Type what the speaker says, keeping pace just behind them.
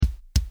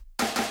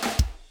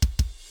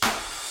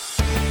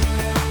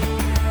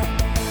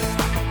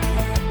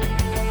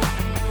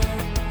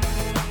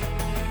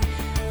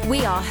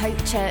are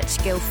Hope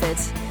Church Guildford.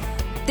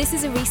 This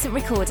is a recent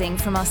recording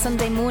from our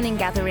Sunday morning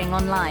gathering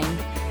online.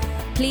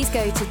 Please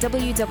go to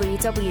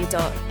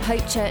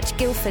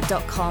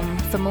www.hopechurchguildford.com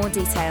for more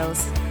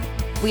details.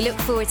 We look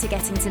forward to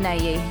getting to know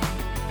you.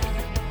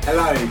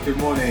 Hello, good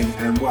morning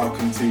and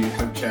welcome to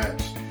Hope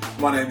Church.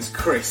 My name's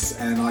Chris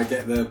and I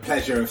get the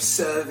pleasure of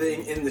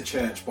serving in the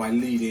church by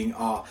leading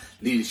our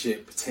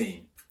leadership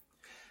team.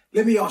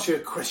 Let me ask you a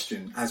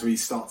question as we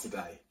start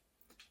today.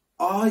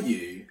 Are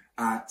you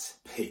at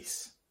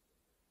peace?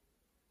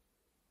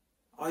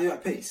 Are you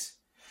at peace?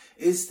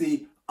 Is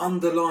the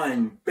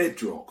underlying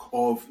bedrock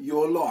of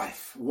your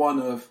life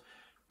one of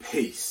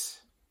peace?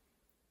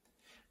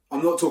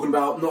 I'm not talking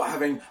about not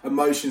having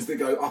emotions that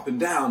go up and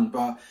down,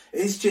 but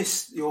it's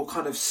just your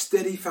kind of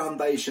steady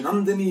foundation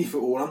underneath it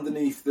all,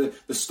 underneath the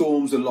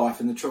storms of life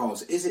and the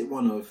trials. Is it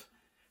one of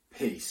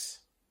peace?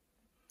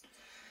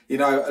 You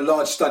know, a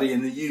large study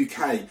in the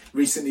UK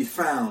recently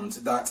found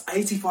that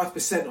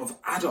 85% of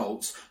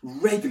adults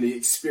regularly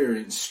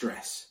experience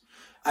stress.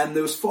 And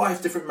there was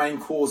 5 different main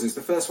causes.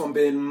 The first one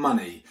being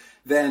money,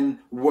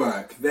 then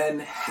work, then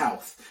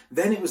health.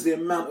 Then it was the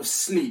amount of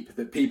sleep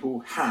that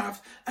people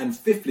have. And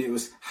fifthly, it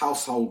was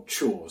household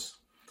chores.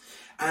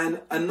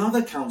 And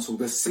another council,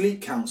 the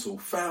Sleep Council,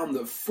 found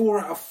that 4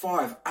 out of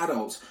 5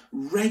 adults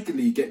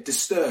regularly get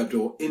disturbed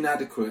or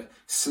inadequate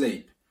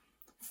sleep.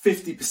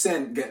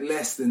 50% get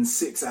less than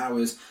 6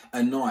 hours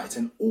a night,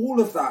 and all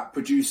of that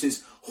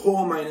produces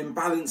hormone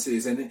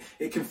imbalances, and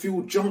it can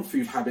fuel junk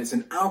food habits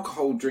and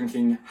alcohol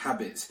drinking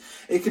habits.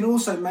 It can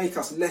also make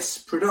us less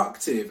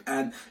productive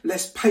and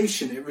less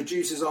patient. It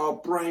reduces our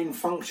brain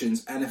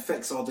functions and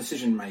affects our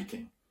decision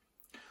making.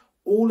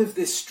 All of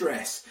this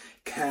stress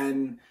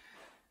can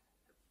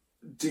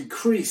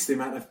decrease the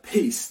amount of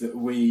peace that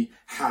we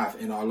have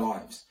in our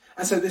lives.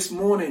 And so this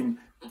morning,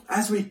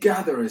 as we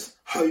gather as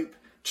Hope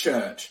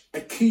Church,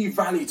 a key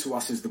value to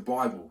us is the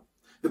Bible.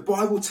 The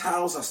Bible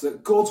tells us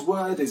that God's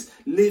word is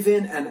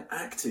living and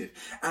active,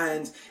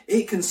 and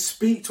it can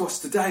speak to us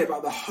today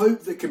about the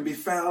hope that can be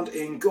found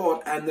in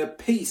God and the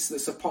peace that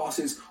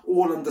surpasses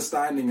all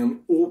understanding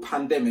and all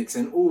pandemics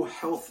and all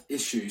health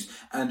issues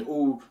and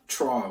all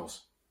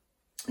trials.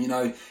 You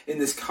know, in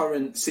this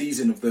current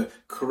season of the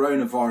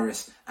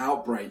coronavirus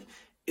outbreak,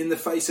 in the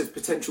face of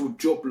potential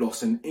job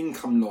loss and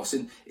income loss,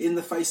 and in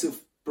the face of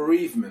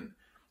bereavement,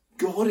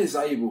 God is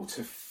able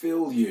to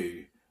fill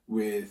you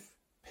with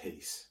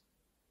peace,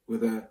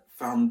 with a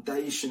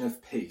foundation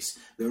of peace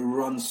that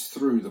runs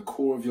through the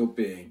core of your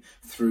being,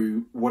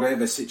 through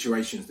whatever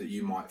situations that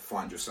you might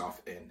find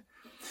yourself in.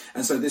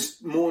 And so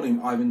this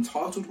morning I've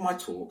entitled my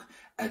talk,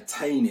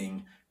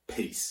 Attaining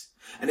Peace.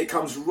 And it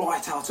comes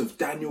right out of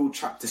Daniel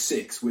chapter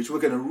 6, which we're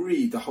going to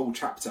read the whole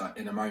chapter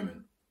in a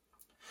moment.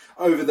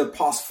 Over the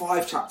past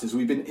 5 chapters,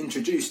 we've been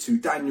introduced to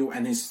Daniel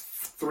and his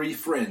 3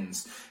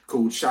 friends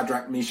called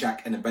Shadrach,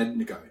 Meshach and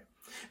Abednego.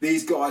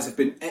 These guys have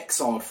been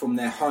exiled from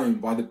their home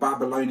by the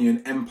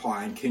Babylonian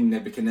Empire and King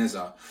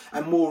Nebuchadnezzar.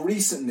 And more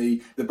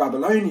recently, the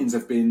Babylonians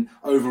have been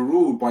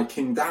overruled by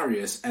King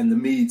Darius and the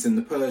Medes and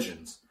the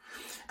Persians.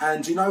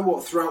 And you know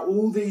what? Throughout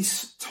all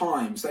these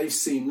times, they've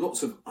seen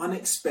lots of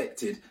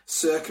unexpected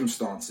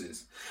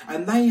circumstances.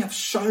 And they have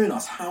shown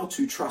us how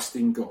to trust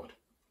in God.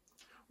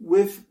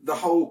 With the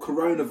whole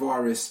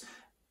coronavirus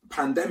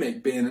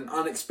pandemic being an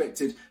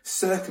unexpected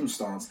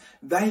circumstance,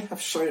 they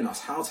have shown us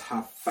how to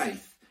have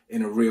faith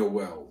in a real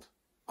world,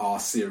 our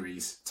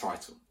series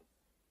title.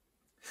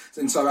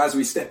 And so as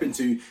we step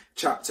into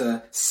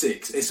chapter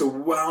 6, it's a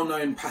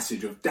well-known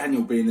passage of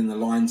Daniel being in the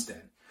lion's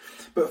den.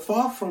 But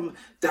far from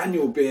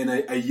Daniel being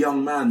a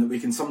young man that we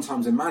can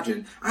sometimes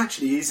imagine,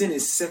 actually he's in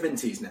his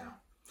 70s now.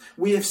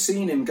 We have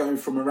seen him go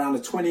from around a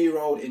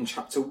 20-year-old in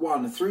chapter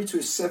 1 through to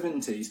his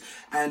 70s,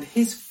 and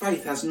his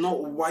faith has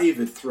not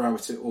wavered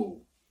throughout it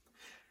all.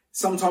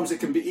 Sometimes it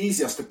can be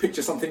easier to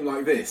picture something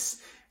like this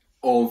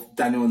of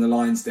Daniel in the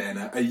lion's den,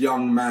 a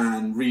young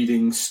man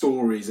reading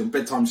stories and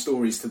bedtime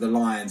stories to the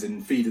lions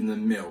and feeding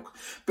them milk.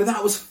 But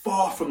that was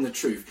far from the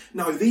truth.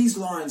 No, these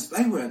lions,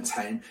 they weren't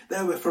tame.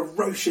 They were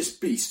ferocious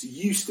beasts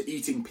used to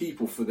eating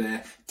people for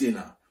their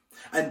dinner.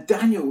 And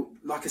Daniel,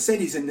 like I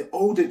said, he's in the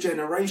older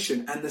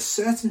generation, and the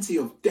certainty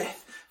of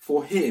death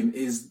for him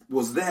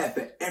was there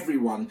for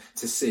everyone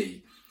to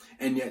see.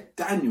 And yet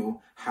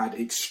Daniel had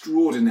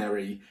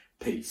extraordinary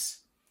peace.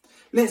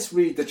 Let's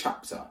read the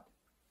chapter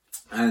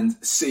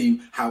and see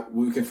how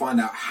we can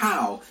find out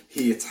how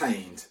he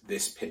attained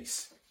this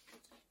peace.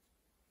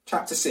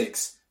 Chapter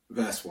 6,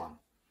 verse 1.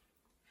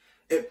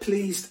 It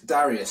pleased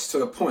Darius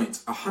to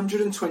appoint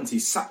 120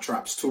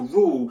 satraps to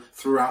rule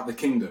throughout the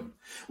kingdom,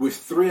 with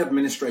 3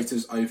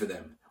 administrators over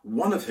them,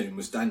 one of whom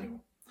was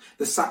Daniel.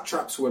 The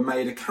satraps were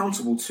made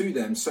accountable to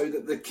them so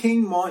that the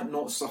king might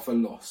not suffer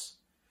loss.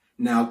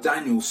 Now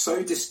Daniel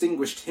so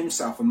distinguished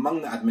himself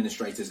among the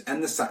administrators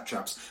and the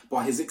satraps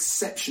by his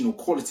exceptional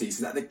qualities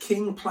that the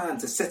king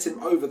planned to set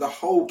him over the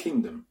whole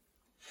kingdom.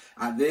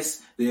 At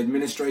this, the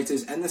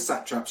administrators and the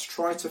satraps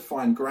tried to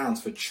find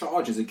grounds for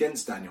charges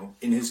against Daniel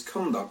in his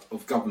conduct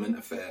of government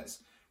affairs,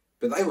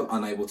 but they were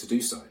unable to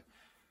do so.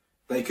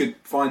 They could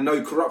find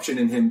no corruption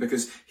in him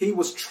because he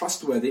was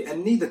trustworthy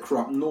and neither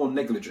corrupt nor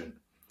negligent.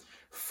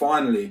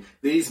 Finally,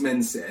 these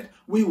men said,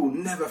 "We will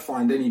never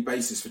find any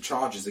basis for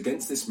charges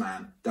against this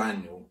man,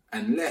 Daniel,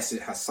 unless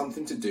it has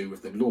something to do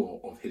with the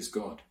law of his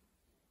God."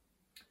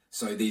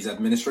 So these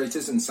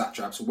administrators and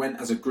satraps went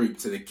as a group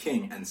to the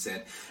king and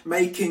said,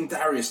 "May King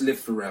Darius live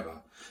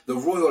forever. The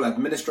royal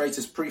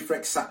administrators,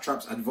 prefects,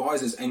 satraps,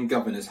 advisors and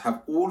governors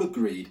have all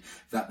agreed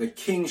that the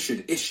king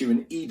should issue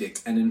an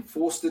edict and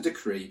enforce the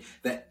decree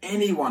that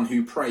anyone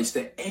who prays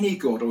to any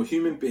god or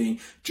human being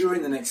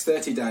during the next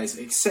 30 days,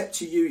 except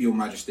to you, your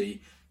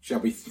majesty, shall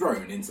be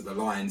thrown into the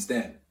lion's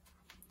den.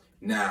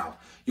 Now,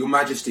 your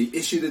majesty,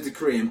 issue the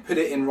decree and put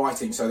it in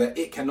writing so that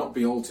it cannot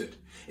be altered,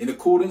 in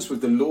accordance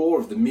with the law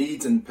of the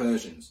Medes and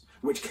Persians,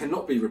 which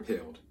cannot be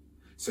repealed."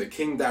 So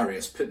King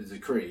Darius put the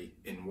decree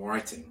in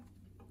writing.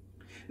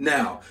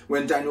 Now,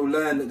 when Daniel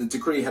learned that the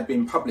decree had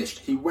been published,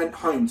 he went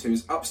home to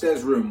his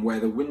upstairs room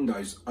where the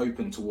windows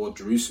opened toward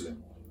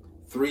Jerusalem.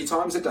 3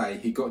 times a day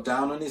he got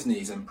down on his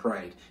knees and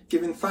prayed,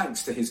 giving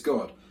thanks to his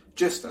God,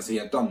 just as he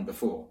had done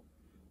before.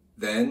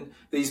 Then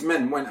these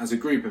men went as a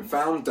group and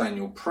found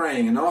Daniel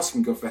praying and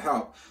asking God for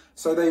help.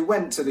 So they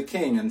went to the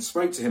king and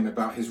spoke to him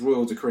about his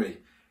royal decree.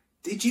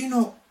 "Did you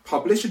not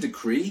publish a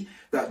decree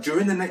that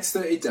during the next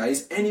 30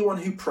 days, anyone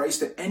who prays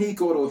to any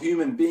god or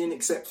human being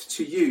except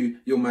to you,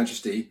 your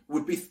majesty,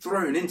 would be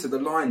thrown into the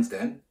lion's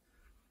den?"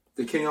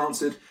 The king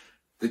answered,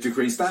 "The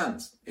decree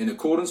stands, in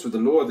accordance with the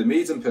law of the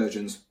Medes and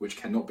Persians, which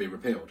cannot be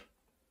repealed."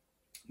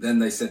 Then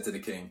they said to the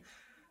king,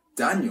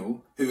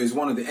 "Daniel, who is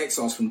one of the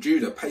exiles from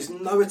Judah, pays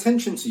no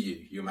attention to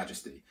you, your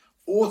majesty,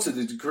 or to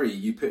the decree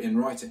you put in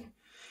writing.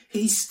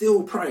 He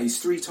still prays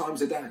 3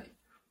 times a day."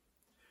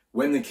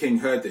 When the king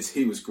heard this,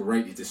 he was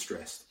greatly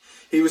distressed.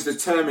 He was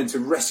determined to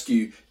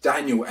rescue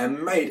Daniel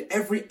and made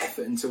every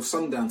effort until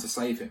sundown to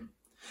save him.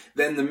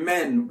 Then the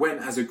men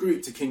went as a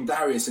group to King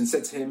Darius and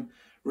said to him,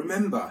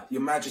 "Remember, your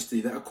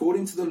majesty, that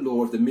according to the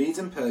law of the Medes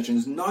and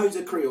Persians, no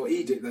decree or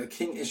edict that the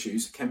king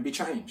issues can be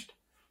changed."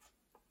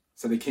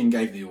 So the king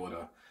gave the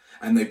order,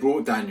 and they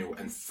brought Daniel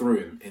and threw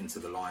him into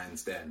the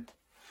lion's den.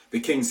 The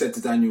king said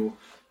to Daniel,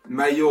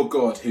 "May your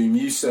God, whom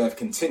you serve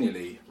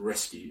continually,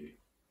 rescue you."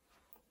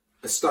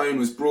 A stone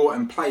was brought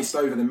and placed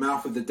over the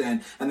mouth of the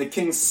den, and the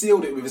king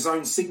sealed it with his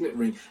own signet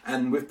ring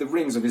and with the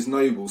rings of his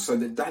nobles, so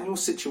that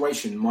Daniel's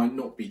situation might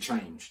not be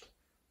changed.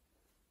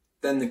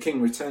 Then the king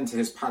returned to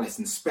his palace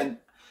and spent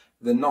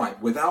the night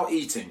without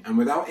eating and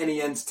without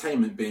any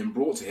entertainment being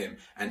brought to him,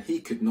 and he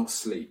could not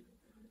sleep.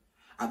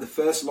 At the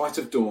first light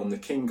of dawn, the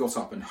king got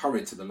up and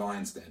hurried to the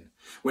lion's den.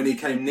 When he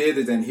came near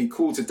the den, he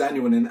called to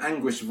Daniel in an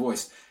anguished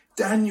voice,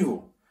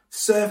 "Daniel,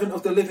 servant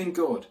of the living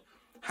God,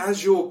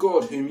 has your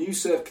God, whom you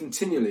serve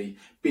continually,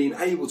 been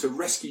able to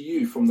rescue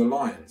you from the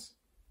lions?"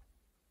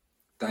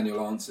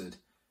 Daniel answered,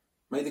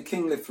 "May the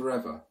king live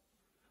forever.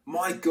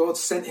 My God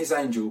sent his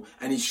angel,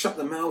 and he shut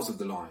the mouths of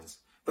the lions.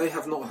 They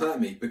have not hurt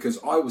me, because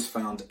I was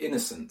found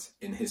innocent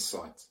in his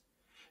sight.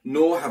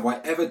 Nor have I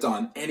ever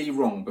done any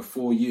wrong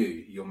before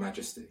you, your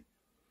majesty."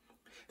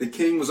 The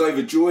king was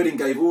overjoyed and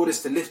gave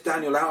orders to lift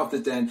Daniel out of the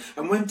den.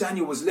 And when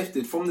Daniel was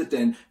lifted from the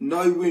den,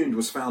 no wound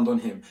was found on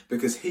him,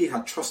 because he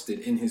had trusted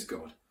in his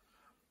God.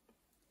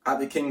 At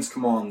the king's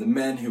command, the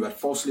men who had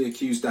falsely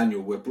accused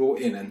Daniel were brought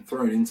in and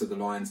thrown into the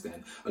lion's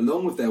den,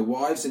 along with their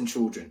wives and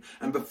children.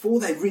 And before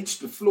they reached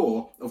the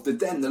floor of the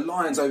den, the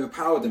lions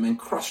overpowered them and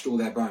crushed all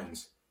their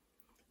bones.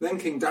 Then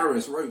King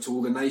Darius wrote to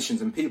all the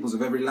nations and peoples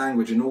of every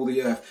language in all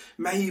the earth,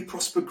 "May you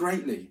prosper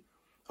greatly.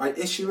 I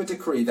issue a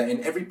decree that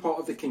in every part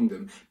of the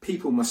kingdom,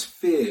 people must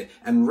fear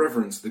and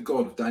reverence the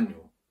God of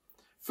Daniel.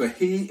 For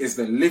he is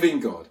the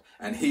living God,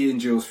 and he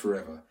endures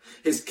forever.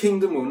 His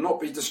kingdom will not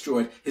be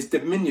destroyed. His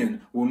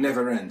dominion will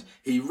never end.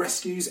 He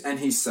rescues and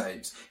he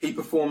saves. He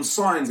performs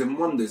signs and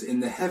wonders in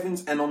the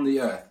heavens and on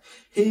the earth.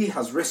 He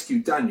has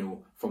rescued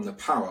Daniel from the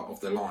power of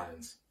the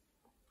lions."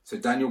 So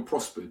Daniel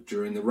prospered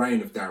during the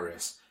reign of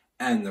Darius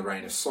and the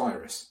reign of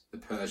Cyrus the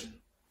Persian.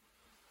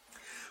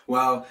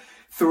 Well,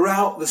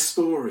 throughout the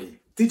story,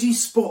 did you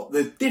spot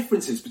the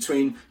differences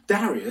between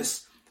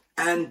Darius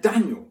and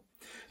Daniel?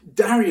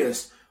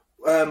 Darius,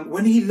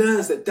 when he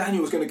learns that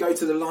Daniel was going to go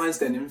to the lion's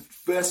den, in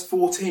verse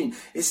 14,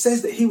 it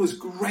says that he was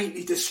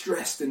greatly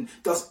distressed and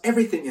does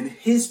everything in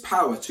his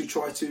power to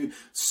try to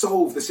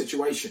solve the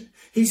situation.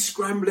 He's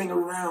scrambling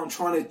around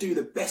trying to do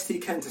the best he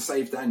can to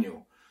save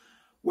Daniel.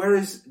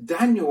 Whereas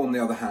Daniel, on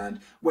the other hand,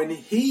 when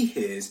he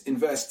hears in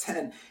verse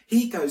 10,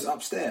 he goes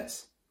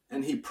upstairs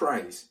and he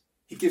prays.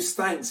 He gives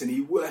thanks and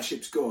he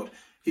worships God.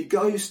 He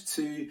goes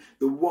to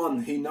the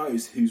one he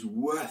knows who's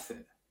worth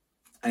it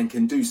and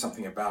can do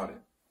something about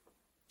it.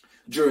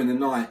 During the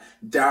night,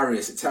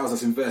 Darius, it tells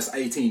us in verse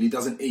 18, he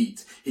doesn't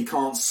eat, he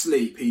can't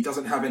sleep, he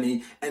doesn't have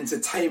any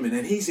entertainment,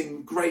 and he's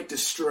in great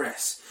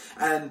distress.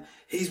 And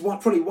he's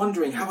probably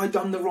wondering, have I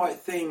done the right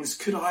things?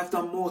 Could I have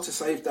done more to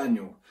save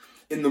Daniel?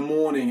 In the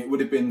morning, it would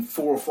have been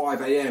 4 or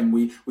 5 a.m.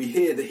 We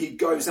hear that he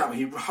goes out,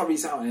 he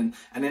hurries out, and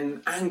in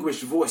an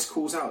anguished voice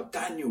calls out,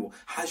 "Daniel,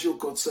 has your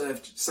God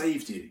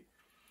saved you?"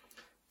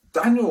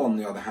 Daniel, on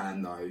the other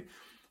hand, though,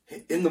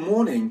 In the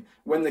morning,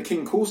 when the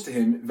king calls to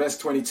him, verse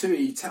 22,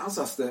 he tells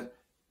us that,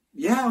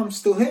 yeah, I'm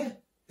still here.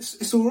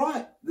 It's all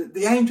right.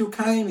 The angel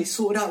came, he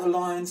sorted out the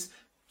lines.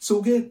 It's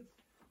all good.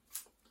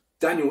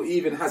 Daniel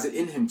even has it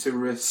in him to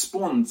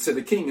respond to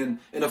the king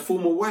in a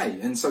formal way,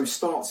 and so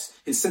starts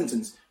his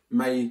sentence,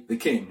 may the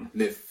king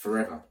live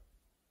forever.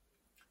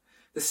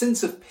 The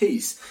sense of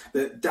peace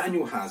that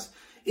Daniel has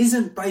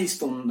isn't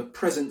based on the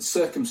present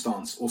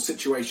circumstance or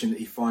situation that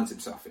he finds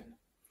himself in,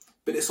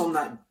 but it's on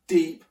that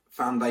deep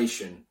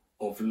foundation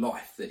of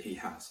life that he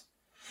has.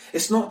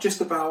 It's not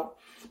just about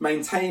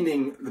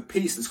maintaining the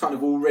peace that's kind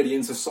of already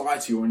in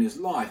society or in his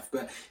life,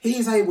 but he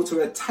is able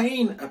to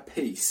attain a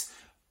peace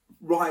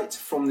right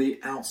from the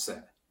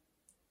outset.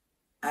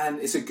 And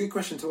it's a good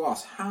question to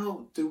ask.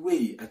 How do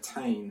we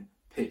attain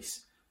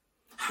peace?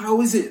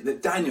 How is it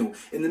that Daniel,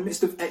 in the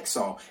midst of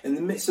exile, in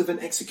the midst of an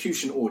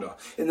execution order,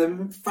 in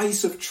the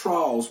face of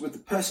trials with the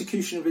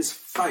persecution of his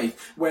faith,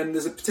 when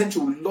there's a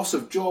potential loss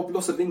of job,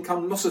 loss of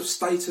income, loss of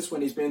status,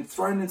 when he's being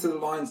thrown into the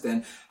lion's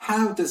den,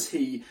 how does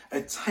he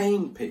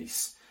attain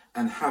peace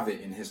and have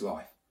it in his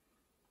life?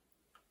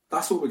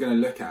 That's what we're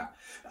going to look at.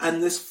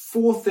 And there's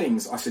 4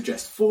 things I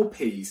suggest, 4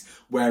 P's,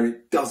 where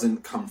it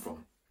doesn't come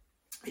from.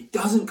 It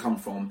doesn't come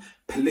from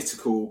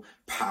political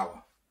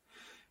power.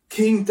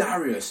 King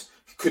Darius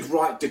could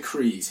write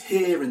decrees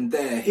here and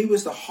there. He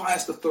was the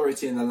highest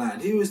authority in the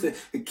land. He was the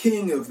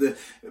king of the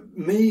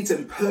Medes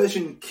and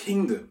Persian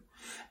kingdom.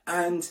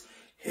 And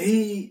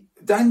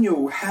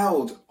Daniel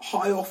held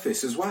high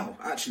office as well,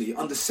 actually,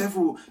 under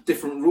several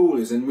different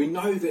rulers. And we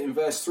know that in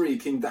verse 3,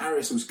 King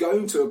Darius was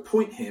going to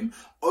appoint him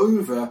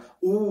over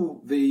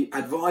all the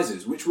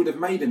advisors, which would have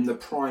made him the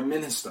prime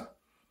minister.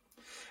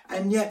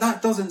 And yet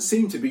that doesn't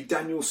seem to be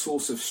Daniel's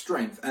source of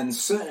strength, and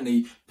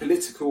certainly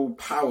political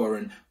power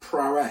and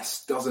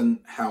prowess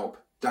doesn't help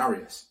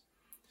Darius.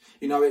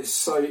 You know, it's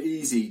so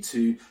easy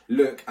to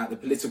look at the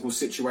political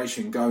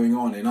situation going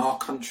on in our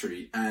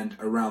country and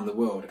around the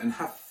world and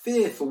have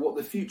fear for what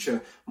the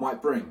future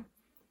might bring.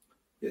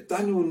 Yet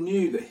Daniel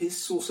knew that his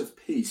source of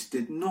peace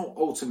did not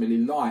ultimately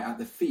lie at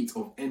the feet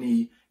of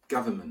any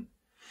government.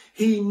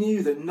 He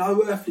knew that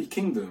no earthly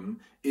kingdom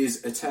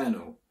is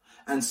eternal.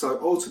 And so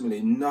ultimately,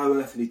 no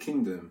earthly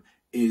kingdom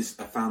is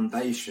a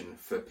foundation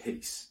for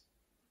peace.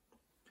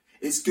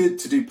 It's good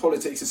to do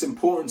politics. It's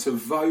important to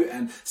vote.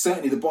 And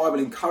certainly the Bible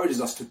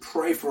encourages us to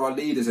pray for our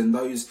leaders and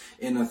those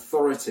in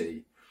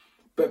authority.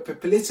 But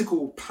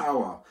political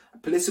power,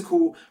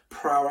 political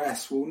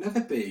prowess will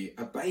never be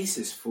a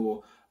basis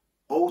for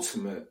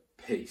ultimate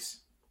peace.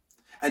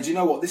 And you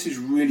know what? This is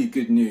really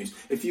good news.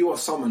 If you are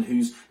someone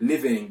who's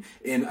living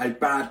in a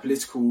bad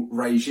political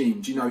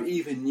regime, do you know,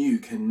 even you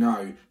can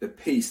know the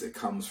peace that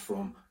comes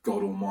from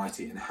God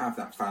Almighty and have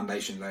that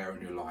foundation layer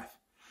in your life.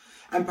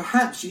 And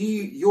perhaps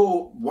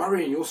you're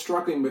worrying, you're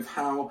struggling with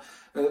how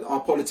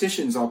our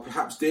politicians are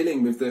perhaps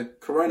dealing with the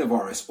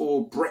coronavirus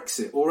or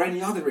Brexit or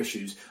any other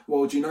issues.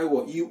 Well, do you know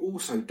what? You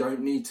also don't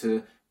need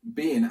to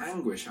be in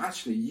anguish.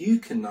 Actually, you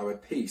can know a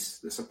peace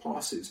that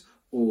surpasses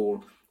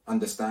all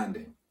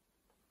understanding.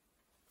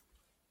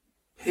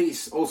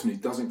 Peace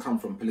ultimately doesn't come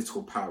from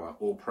political power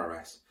or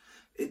prowess.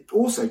 It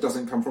also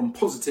doesn't come from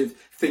positive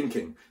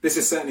thinking. This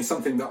is certainly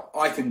something that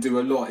I can do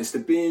a lot, is to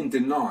be in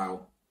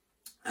denial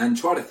and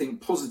try to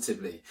think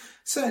positively.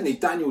 Certainly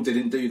Daniel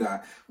didn't do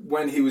that.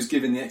 When he was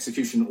given the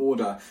execution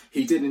order,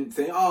 he didn't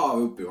think,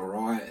 it'll be all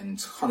right, and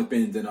kind of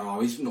be in denial.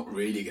 He's not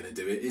really going to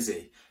do it, is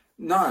he?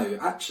 No,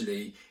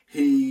 actually,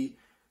 he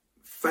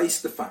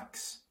faced the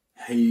facts.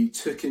 He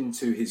took him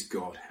to his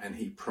God and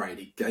he prayed.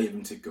 He gave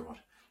him to God.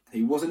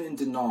 He wasn't in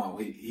denial.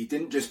 He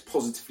didn't just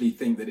positively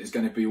think that it's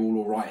going to be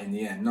all right in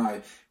the end. No,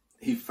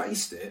 he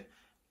faced it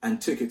and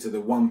took it to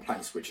the one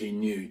place which he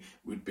knew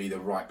would be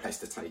the right place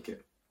to take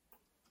it.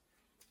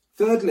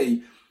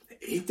 Thirdly,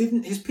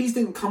 his peace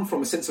didn't come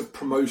from a sense of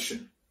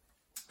promotion.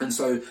 And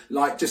so,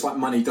 just like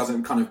money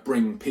doesn't kind of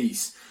bring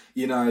peace,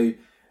 neither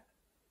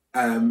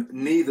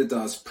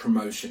does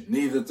promotion.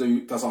 Neither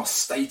does our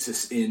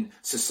status in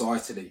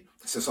society.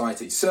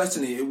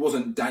 Certainly, it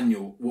wasn't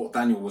what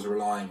Daniel was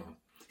relying on.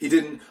 He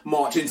didn't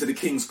march into the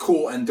king's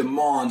court and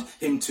demand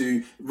him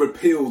to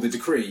repeal the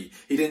decree.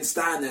 He didn't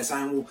stand there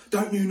saying, well,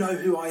 don't you know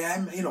who I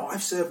am?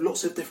 I've served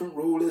lots of different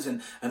rulers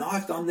and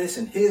I've done this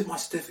and here's my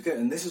certificate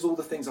and this is all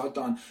the things I've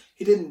done.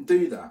 He didn't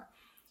do that.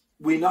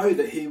 We know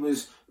that he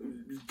was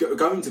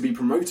going to be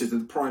promoted to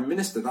the prime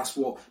minister. That's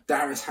what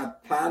Darius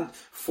had planned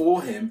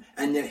for him.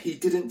 And yet he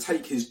didn't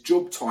take his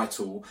job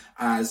title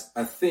as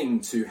a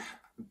thing to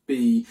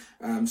be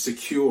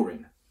secure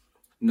in.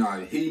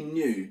 No, he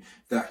knew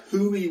that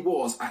who he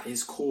was at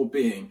his core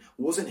being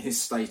wasn't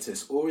his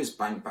status or his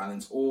bank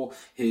balance or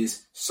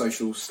his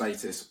social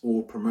status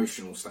or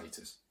promotional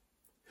status.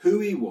 Who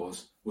he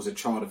was a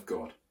child of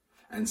God.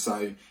 And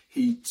so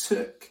he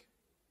took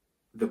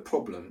the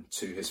problem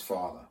to his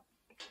father.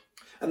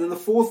 And then the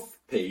fourth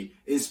P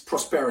is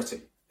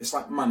prosperity. It's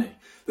like money.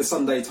 The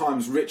Sunday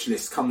Times rich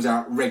list comes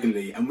out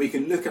regularly, and we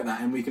can look at that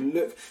and we can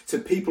look to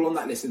people on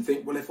that list and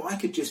think, well, if I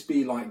could just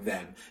be like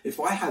them, if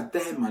I had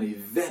their money,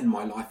 then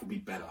my life would be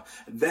better.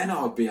 Then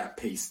I'd be at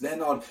peace.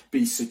 Then I'd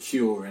be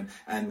secure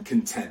and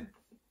content.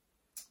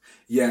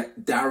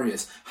 Yet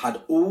Darius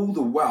had all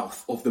the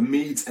wealth of the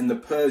Medes and the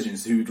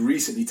Persians who had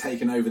recently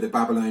taken over the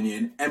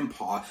Babylonian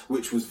Empire,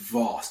 which was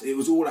vast. It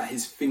was all at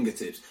his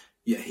fingertips.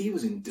 Yet he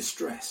was in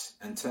distress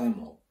and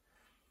turmoil.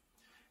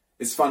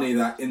 It's funny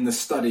that in the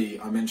study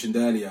I mentioned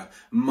earlier,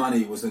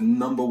 money was the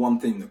number one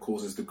thing that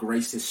causes the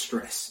greatest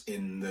stress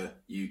in the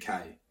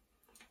UK.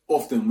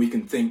 Often we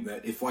can think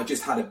that if I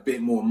just had a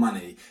bit more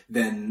money,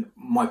 then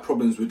my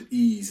problems would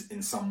ease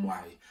in some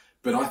way.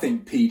 But I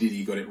think P.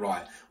 Diddy got it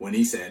right when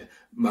he said,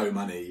 mo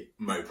money,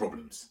 mo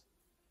problems.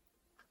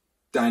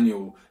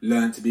 Daniel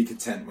learned to be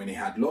content when he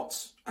had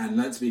lots and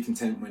learned to be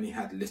content when he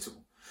had little.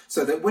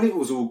 So that when it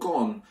was all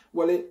gone,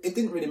 well, it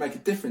didn't really make a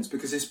difference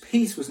because his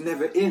peace was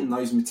never in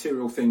those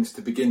material things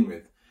to begin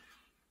with.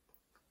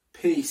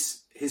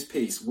 His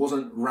peace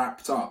wasn't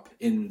wrapped up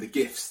in the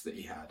gifts that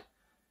he had,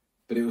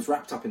 but it was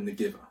wrapped up in the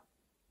giver.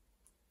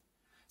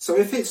 So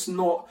if it's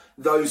not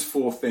those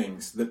four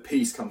things that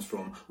peace comes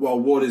from, well,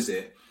 what is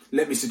it?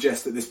 Let me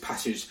suggest that this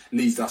passage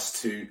leads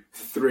us to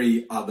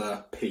three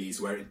other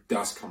P's where it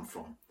does come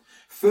from.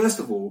 First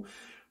of all,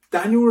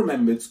 Daniel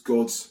remembered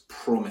God's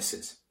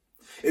promises.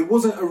 It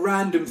wasn't a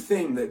random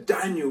thing that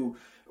Daniel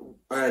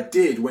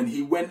did when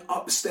he went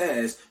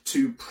upstairs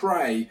to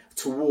pray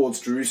towards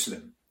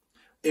Jerusalem.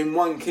 In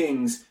 1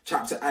 Kings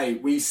chapter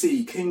 8, we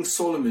see King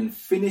Solomon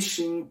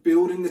finishing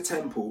building the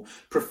temple,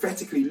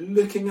 prophetically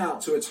looking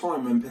out to a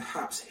time when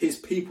perhaps his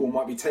people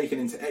might be taken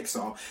into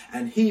exile.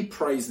 And he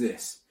prays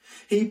this.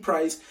 He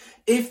prays,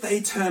 if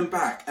they turn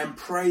back and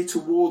pray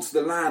towards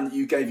the land that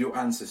you gave your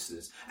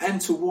ancestors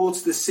and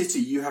towards the city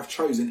you have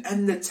chosen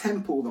and the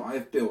temple that I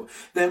have built,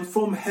 then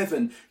from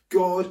heaven,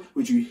 God,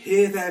 would you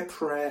hear their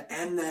prayer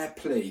and their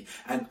plea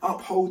and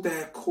uphold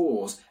their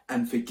cause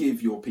and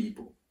forgive your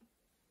people.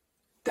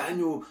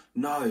 Daniel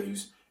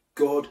knows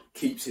God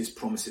keeps his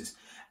promises.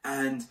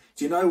 And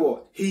do you know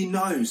what? He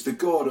knows the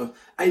God of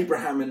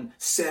Abraham and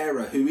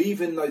Sarah, who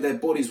even though their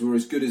bodies were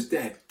as good as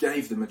dead,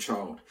 gave them a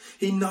child.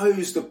 He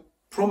knows the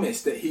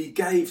promise that he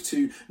gave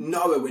to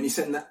Noah when he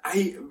sent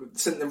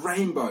the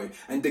rainbow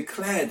and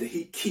declared that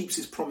he keeps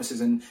his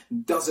promises and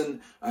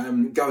doesn't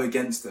go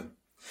against them.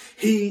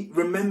 He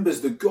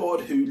remembers the God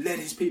who led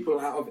his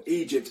people out of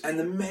Egypt and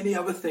the many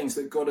other things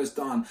that God has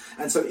done.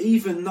 And so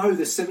even though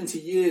the 70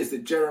 years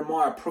that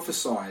Jeremiah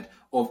prophesied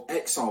of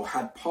exile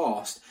had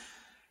passed,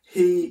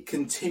 he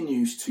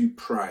continues to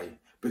pray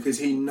because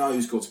he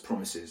knows God's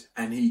promises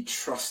and he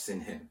trusts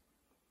in him.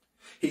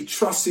 He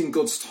trusts in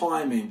God's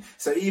timing.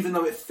 So even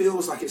though it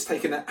feels like it's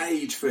taken an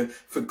age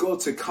for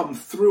God to come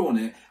through on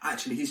it,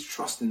 actually he's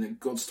trusting that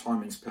God's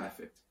timing is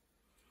perfect.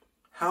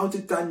 How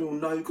did Daniel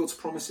know God's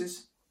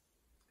promises?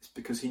 It's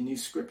because he knew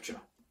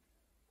Scripture.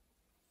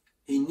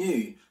 He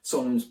knew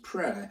Solomon's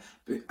prayer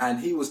and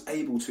he was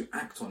able to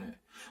act on it.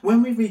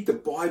 When we read the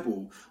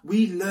Bible,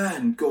 we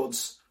learn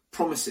God's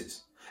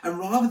promises. And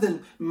rather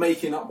than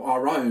making up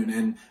our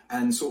own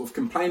and sort of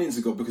complaining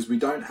to God because we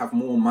don't have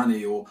more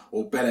money or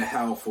better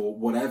health or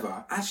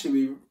whatever,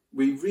 actually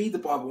we read the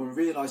Bible and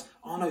realise,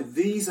 oh no,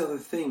 these are the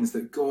things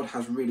that God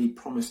has really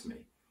promised me.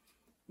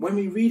 When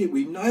we read it,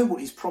 we know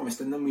what he's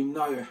promised and then we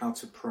know how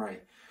to pray.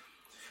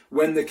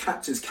 When the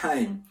captors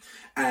came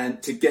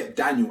and to get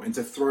Daniel and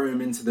to throw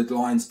him into the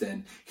lion's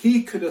den,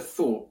 he could have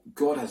thought,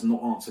 God has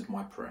not answered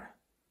my prayer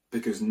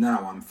because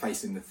now I'm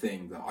facing the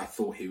thing that I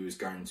thought he was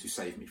going to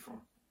save me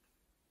from.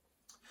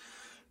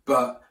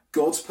 But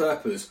God's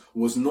purpose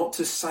was not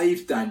to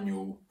save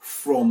Daniel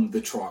from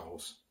the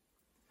trials,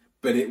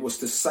 but it was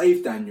to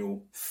save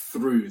Daniel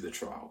through the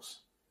trials.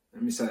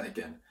 Let me say that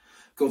again.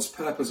 God's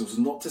purpose was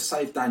not to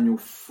save Daniel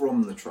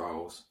from the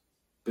trials,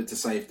 but to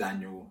save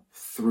Daniel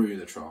through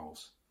the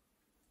trials.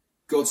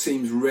 God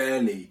seems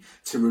rarely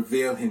to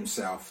reveal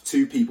himself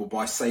to people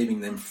by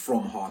saving them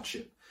from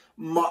hardship.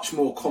 Much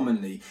more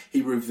commonly,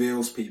 he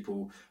reveals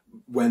people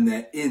when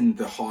they're in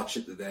the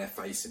hardship that they're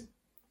facing.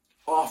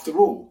 After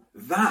all,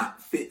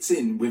 that fits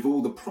in with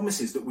all the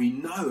promises that we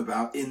know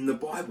about in the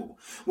Bible.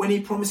 When he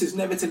promises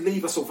never to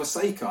leave us or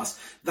forsake us,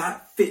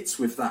 that fits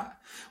with that.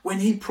 When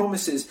he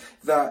promises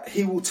that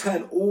he will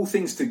turn all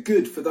things to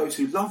good for those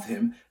who love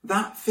him,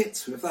 that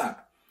fits with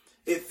that.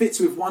 It fits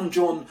with 1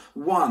 John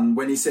 1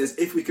 when he says,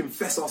 if we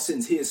confess our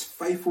sins, he is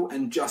faithful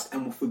and just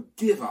and will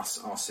forgive us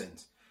our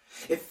sins.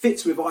 It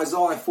fits with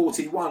Isaiah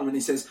 41 when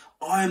he says,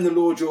 I am the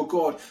Lord your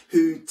God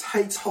who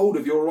takes hold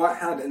of your right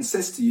hand and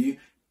says to you,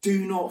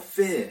 do not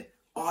fear,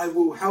 I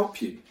will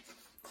help you.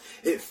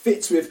 It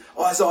fits with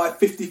Isaiah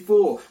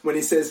 54 when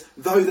he says,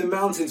 though the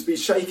mountains be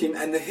shaken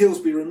and the hills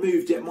be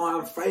removed, yet my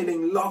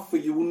unfailing love for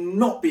you will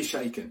not be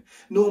shaken,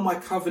 nor my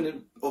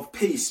covenant of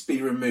peace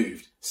be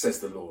removed, says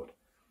the Lord.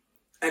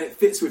 And it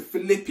fits with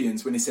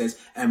Philippians when he says,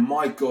 and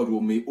my God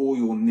will meet all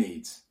your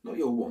needs, not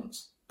your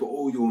wants, but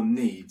all your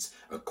needs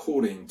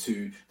according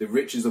to the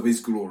riches of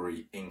his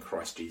glory in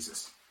Christ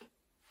Jesus.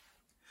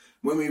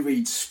 When we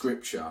read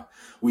scripture,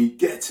 we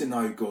get to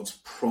know God's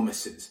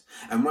promises.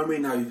 And when we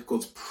know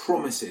God's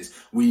promises,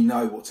 we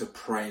know what to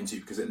pray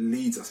into, because it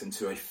leads us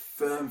into a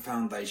firm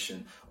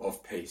foundation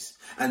of peace.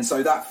 And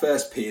so that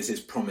first P is his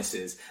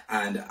promises.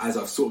 And as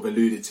I've sort of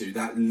alluded to,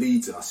 that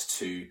leads us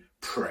to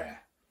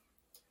prayer.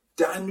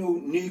 Daniel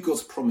knew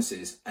God's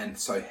promises and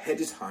so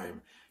headed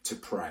home to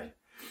pray.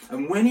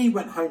 And when he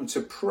went home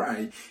to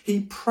pray,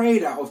 he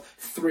prayed out of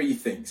three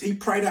things. He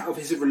prayed out of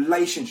his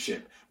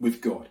relationship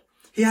with God.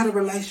 He had a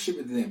relationship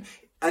with him.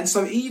 And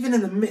so even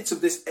in the midst of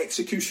this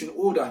execution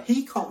order,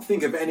 he can't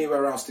think of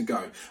anywhere else to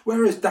go.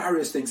 Whereas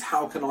Darius thinks,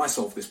 how can I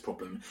solve this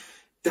problem?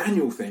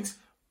 Daniel thinks,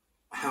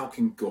 how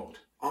can God?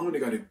 I'm going to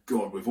go to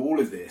God with all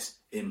of this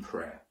in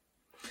prayer.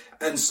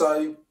 And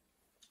so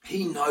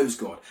he knows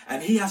God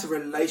and he has a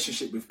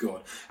relationship with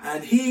God,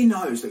 and he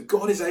knows that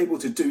God is able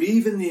to do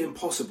even the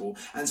impossible.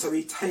 And so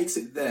he takes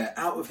it there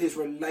out of his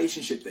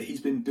relationship that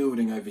he's been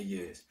building over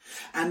years.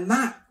 And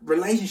that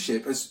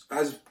relationship has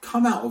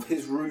come out of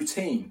his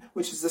routine,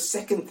 which is the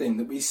second thing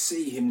that we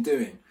see him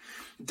doing.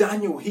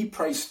 Daniel, he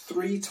prays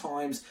 3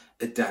 times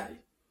a day.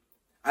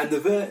 And the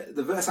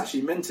verse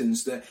actually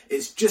mentions that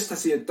it's just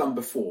as he had done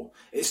before.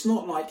 It's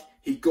not like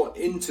he got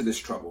into this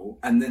trouble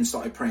and then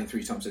started praying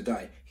 3 times a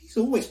day. He's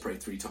always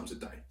prayed 3 times a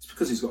day. It's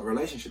because he's got a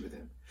relationship with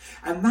him.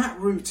 And that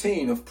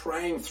routine of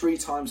praying 3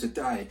 times a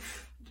day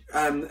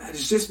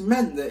has just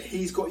meant that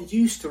he's got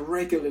used to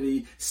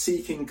regularly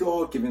seeking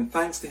God, giving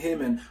thanks to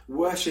him and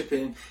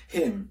worshipping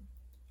him.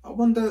 I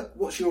wonder,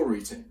 what's your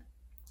routine?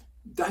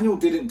 Daniel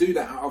didn't do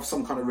that out of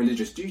some kind of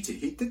religious duty.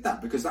 He did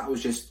that because that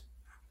was just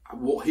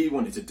what he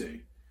wanted to do.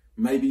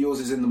 Maybe yours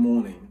is in the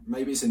morning.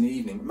 Maybe it's in the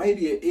evening.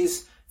 Maybe it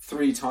is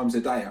 3 times a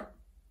day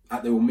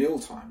at their meal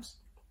times.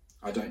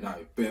 I don't know.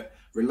 But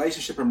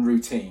relationship and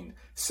routine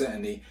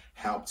certainly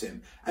helped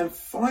him. And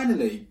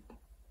finally,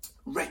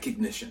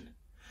 recognition.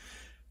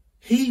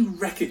 He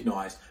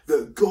recognized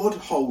that God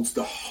holds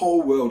the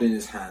whole world in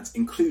his hands,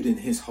 including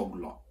his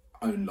whole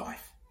own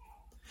life.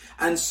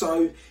 And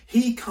so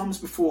he comes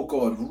before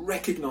God,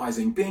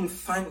 recognizing, being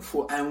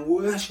thankful and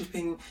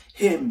worshipping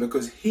him,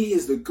 because he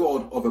is the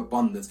God of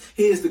abundance.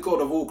 He is the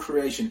God of all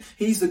creation.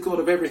 He's the God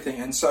of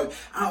everything. And so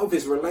out of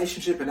his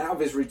relationship and out of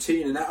his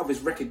routine and out of his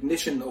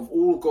recognition of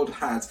all God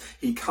has,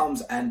 he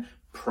comes and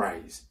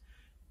prays.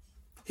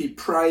 He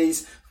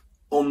prays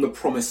on the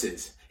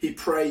promises. He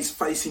prays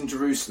facing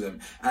Jerusalem,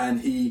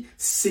 and he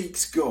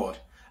seeks God.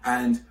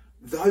 And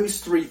those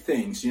 3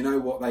 things, you know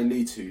what they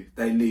lead to?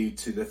 They lead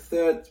to the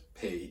third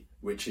P,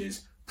 which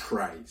is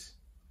praise.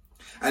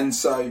 And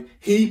so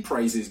he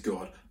praises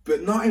God,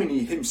 but not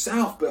only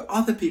himself, but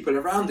other people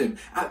around him.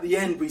 At the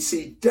end, we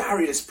see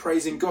Darius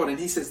praising God, and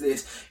he says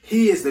this: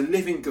 he is the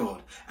living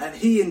God, and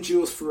he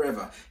endures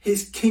forever.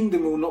 His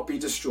kingdom will not be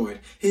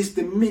destroyed. His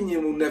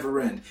dominion will never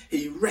end.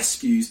 He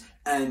rescues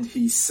and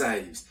he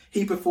saves.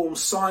 He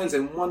performs signs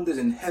and wonders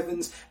in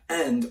heavens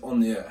and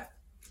on the earth.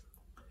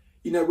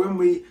 You know, when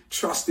we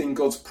trust in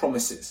God's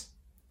promises,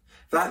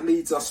 that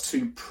leads us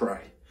to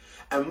pray.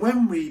 And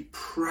when we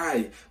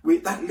pray,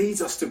 that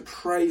leads us to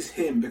praise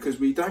him, because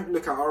we don't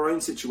look at our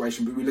own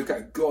situation, but we look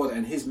at God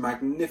and his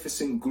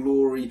magnificent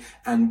glory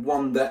and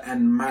wonder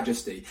and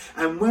majesty.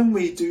 And when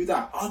we do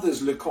that,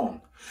 others look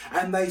on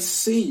and they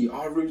see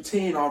our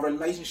routine, our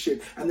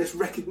relationship, and this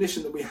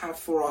recognition that we have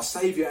for our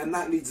Saviour. And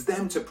that leads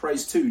them to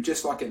praise too,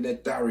 just like it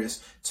led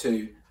Darius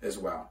to as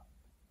well.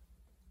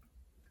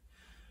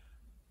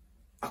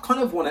 I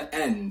kind of want to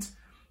end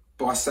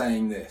by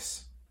saying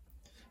this,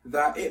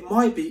 that it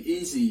might be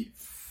easy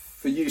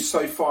for you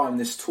so far in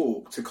this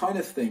talk to kind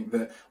of think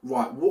that,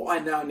 right, what I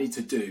now need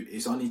to do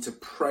is I need to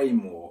pray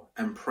more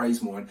and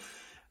praise more.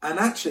 And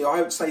actually,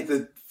 I would say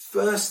the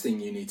first thing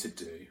you need to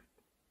do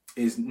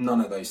is none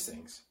of those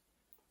things.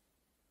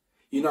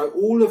 You know,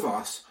 all of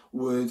us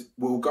will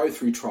go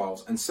through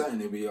trials, and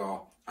certainly we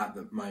are at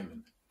the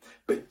moment.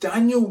 But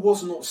Daniel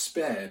was not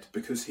spared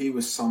because he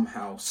was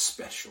somehow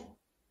special.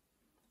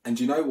 And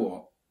you know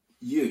what?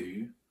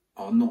 You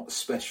are not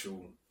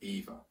special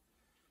either.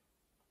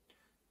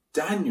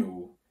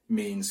 Daniel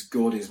means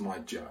God is my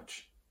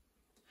judge.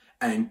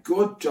 And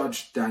God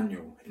judged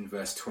Daniel in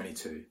verse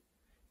 22.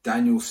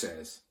 Daniel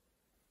says,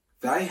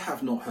 they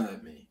have not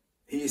hurt me.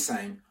 He is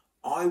saying,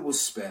 I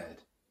was spared.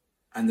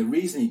 And the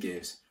reason he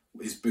gives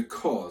is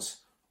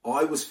because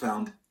I was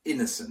found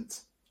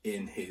innocent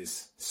in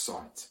his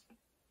sight.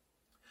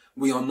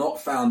 We are not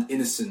found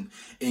innocent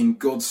in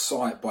God's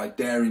sight by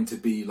daring to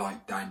be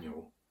like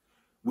Daniel.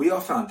 We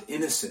are found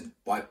innocent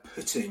by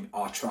putting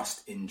our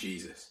trust in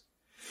Jesus.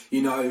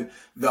 You know,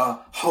 the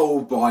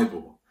whole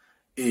Bible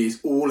is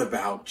all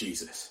about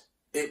Jesus.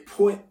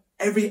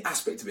 Every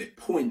aspect of it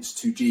points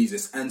to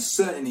Jesus, and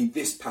certainly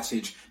this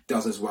passage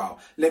does as well.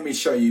 Let me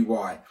show you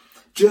why.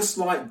 Just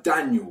like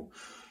Daniel,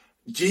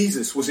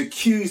 Jesus was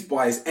accused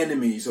by his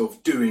enemies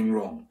of doing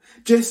wrong.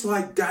 Just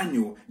like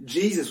Daniel,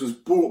 Jesus was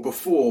brought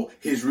before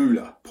his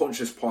ruler,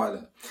 Pontius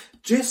Pilate.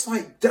 Just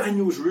like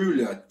Daniel's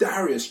ruler,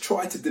 Darius,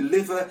 tried to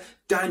deliver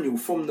Daniel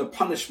from the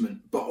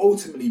punishment, but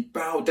ultimately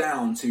bowed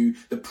down to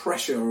the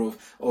pressure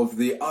of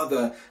the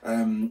other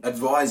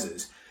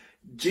advisors.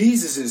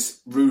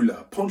 Jesus'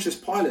 ruler, Pontius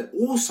Pilate,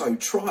 also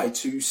tried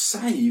to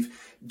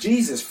save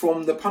Jesus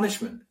from the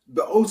punishment,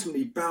 but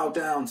ultimately bowed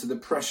down to the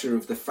pressure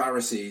of the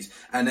Pharisees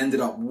and ended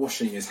up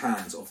washing his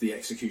hands of the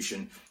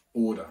execution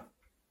order.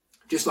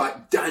 Just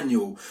like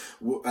Daniel,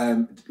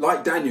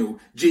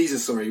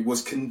 Jesus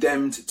was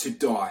condemned to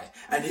die,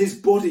 and his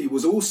body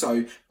was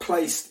also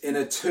placed in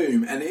a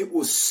tomb, and it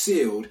was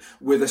sealed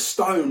with a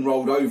stone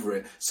rolled over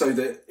it so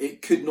that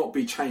it could not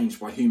be changed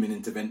by human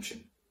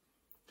intervention.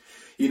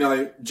 You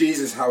know,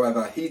 Jesus,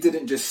 however, he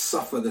didn't just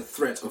suffer the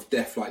threat of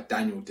death like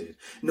Daniel did.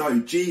 No,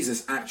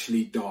 Jesus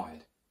actually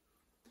died.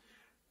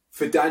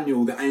 For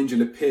Daniel, the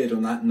angel appeared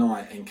on that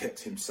night and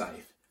kept him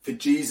safe. For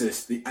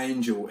Jesus, the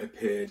angel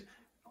appeared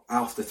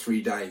after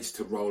 3 days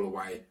to roll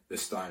away the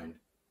stone.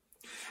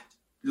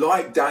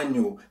 Like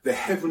Daniel, the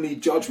heavenly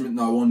judgment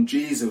though on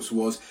Jesus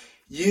was,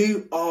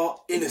 you are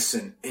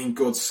innocent in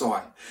God's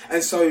sight.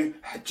 And so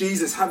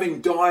Jesus,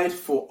 having died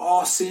for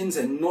our sins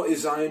and not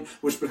his own,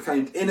 was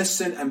proclaimed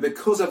innocent, and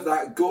because of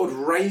that, God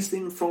raised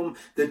him from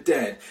the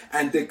dead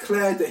and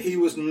declared that he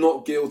was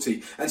not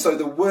guilty. And so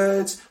the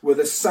words were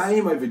the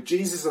same over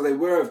Jesus as they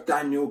were of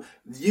Daniel.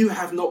 You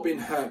have not been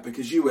hurt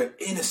because you were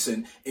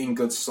innocent in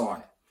God's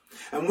sight.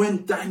 And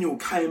when Daniel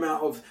came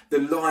out of the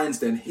lion's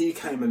den, he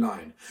came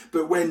alone.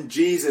 But when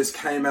Jesus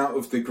came out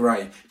of the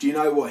grave, do you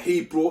know what?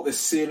 He brought the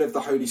seal of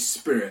the Holy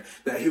Spirit,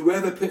 that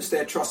whoever puts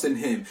their trust in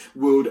him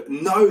will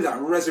know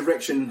that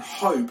resurrection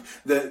hope,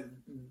 that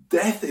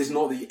death is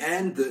not the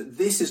end, that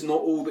this is not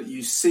all that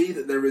you see,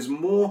 that there is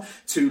more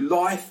to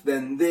life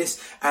than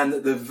this, and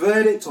that the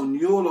verdict on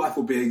your life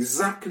will be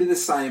exactly the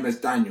same as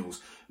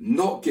Daniel's.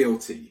 Not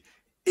guilty,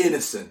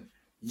 innocent,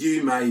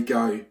 you may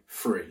go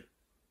free.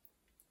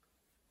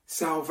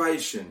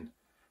 Salvation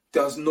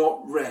does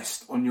not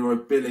rest on your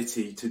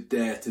ability to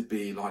dare to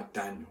be like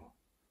Daniel,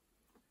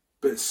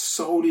 but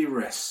solely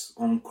rests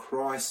on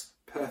Christ's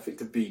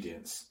perfect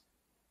obedience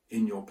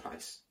in your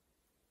place.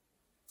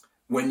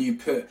 When you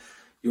put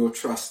your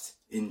trust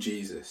in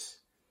Jesus,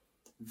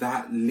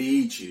 that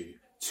leads you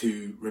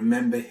to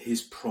remember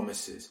his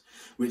promises,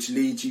 which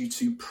leads you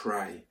to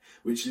pray,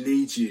 which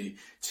leads you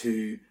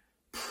to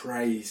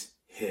praise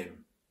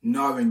him,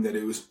 knowing that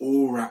it was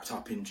all wrapped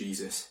up in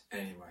Jesus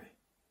anyway.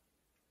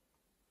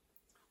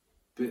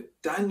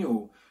 But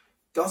Daniel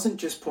doesn't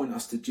just point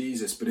us to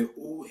Jesus, but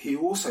he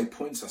also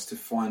points us to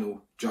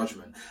final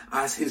judgment.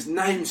 As his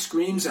name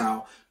screams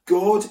out,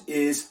 God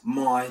is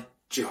my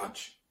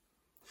judge.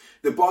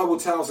 The Bible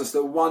tells us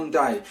that one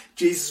day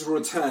Jesus will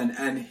return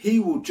and he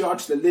will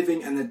judge the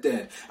living and the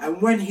dead.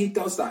 And when he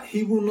does that,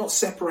 he will not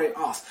separate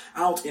us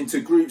out into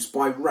groups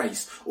by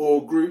race,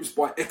 or groups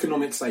by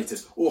economic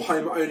status, or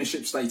home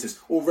ownership status,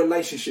 or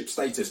relationship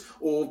status,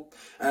 or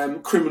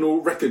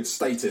criminal record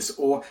status,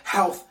 or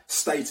health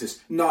status.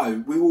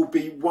 No, we will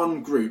be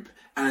one group,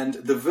 and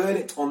the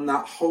verdict on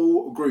that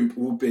whole group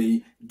will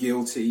be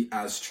guilty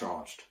as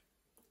charged.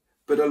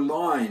 But a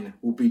line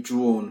will be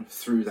drawn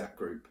through that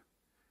group.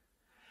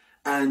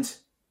 And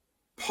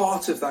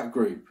part of that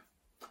group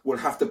will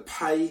have to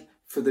pay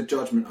for the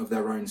judgment of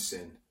their own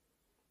sin.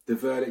 The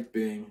verdict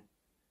being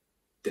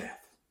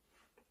death.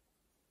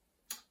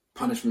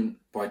 Punishment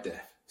by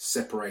death.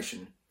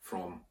 Separation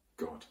from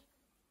God.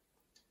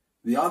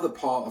 The other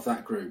part of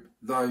that group,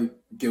 though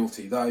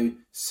guilty, though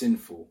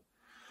sinful,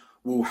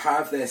 will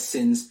have their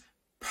sins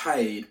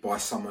paid by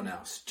someone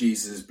else,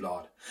 Jesus'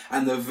 blood.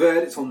 And the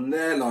verdict on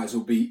their lives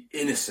will be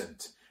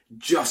innocent,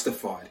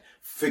 justified,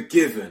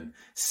 forgiven,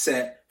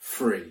 set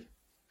free.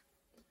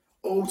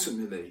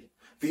 Ultimately,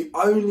 the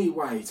only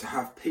way to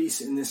have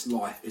peace in this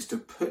life is to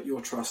put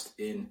your trust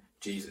in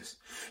Jesus.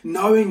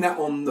 Knowing that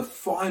on the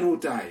final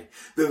day,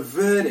 the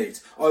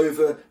verdict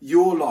over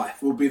your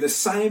life will be the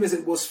same as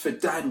it was for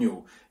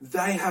Daniel.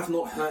 They have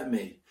not hurt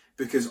me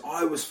because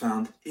I was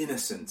found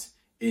innocent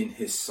in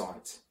his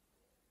sight.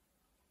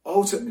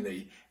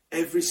 Ultimately,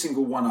 every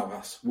single one of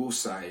us will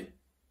say,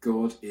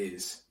 God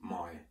is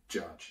my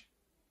judge.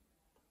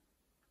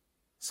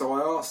 So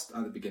I asked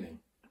at the beginning,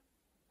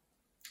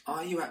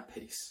 are you at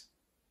peace?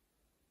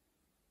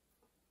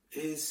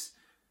 Is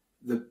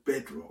the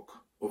bedrock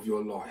of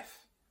your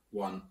life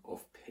one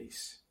of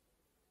peace?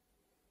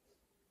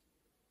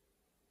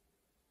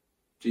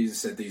 Jesus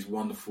said these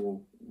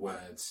wonderful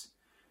words,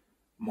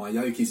 my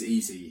yoke is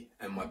easy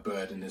and my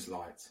burden is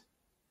light.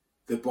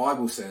 The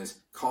Bible says,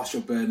 cast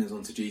your burdens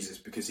onto Jesus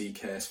because he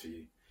cares for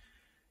you.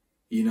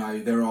 You know,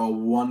 there are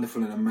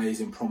wonderful and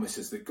amazing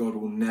promises that God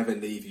will never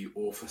leave you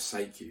or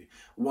forsake you.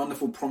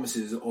 Wonderful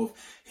promises of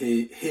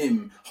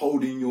him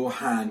holding your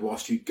hand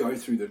whilst you go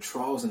through the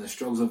trials and the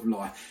struggles of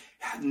life,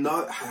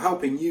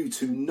 helping you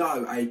to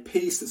know a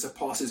peace that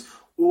surpasses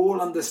all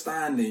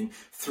understanding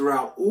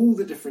throughout all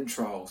the different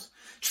trials.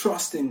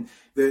 Trusting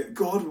that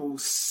God will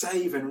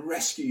save and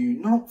rescue you,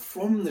 not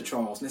from the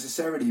trials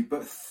necessarily,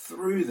 but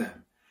through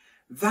them.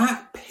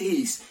 That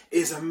peace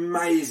is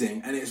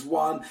amazing, and it's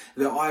one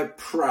that I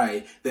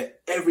pray that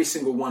every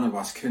single one of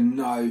us can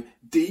know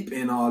deep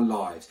in our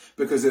lives,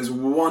 because there's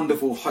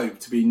wonderful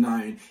hope to be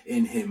known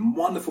in him,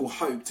 wonderful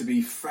hope to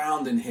be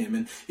found in him.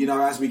 And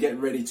as we get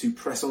ready to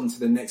press on to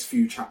the next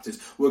few chapters,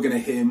 we're going to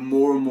hear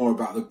more and more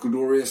about the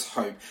glorious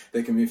hope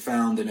that can be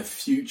found in a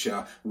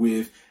future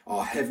with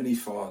our Heavenly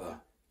Father,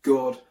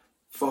 God,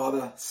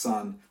 Father,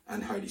 Son,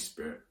 and Holy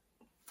Spirit.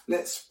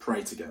 Let's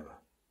pray together.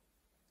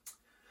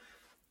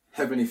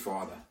 Heavenly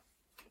Father,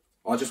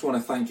 I just want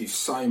to thank you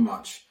so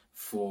much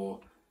for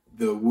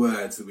the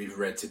words that we've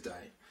read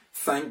today.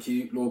 Thank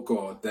you, Lord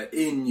God, that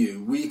in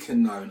you we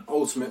can know an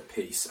ultimate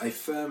peace, a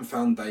firm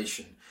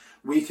foundation.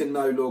 We can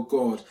know, Lord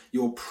God,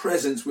 your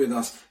presence with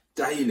us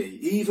daily,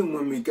 even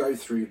when we go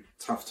through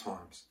tough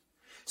times.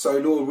 So,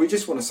 Lord, we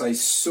just want to say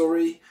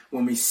sorry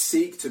when we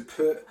seek to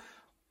put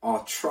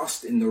our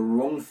trust in the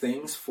wrong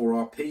things for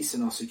our peace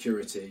and our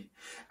security.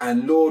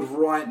 And Lord,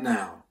 right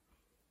now,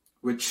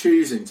 we're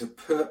choosing to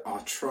put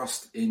our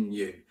trust in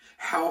you.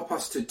 Help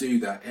us to do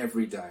that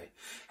every day.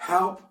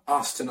 Help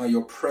us to know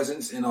your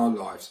presence in our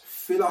lives.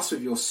 Fill us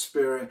with your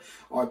Spirit,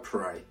 I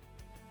pray.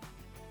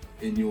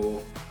 In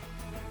your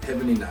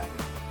heavenly name.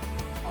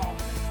 Amen.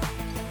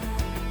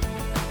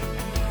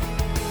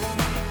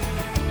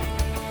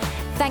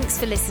 Thanks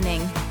for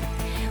listening.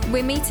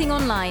 We're meeting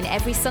online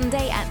every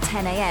Sunday at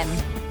 10 a.m.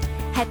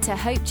 Head to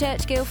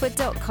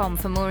hopechurchguildford.com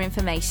for more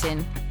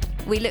information.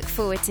 We look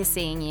forward to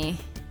seeing you.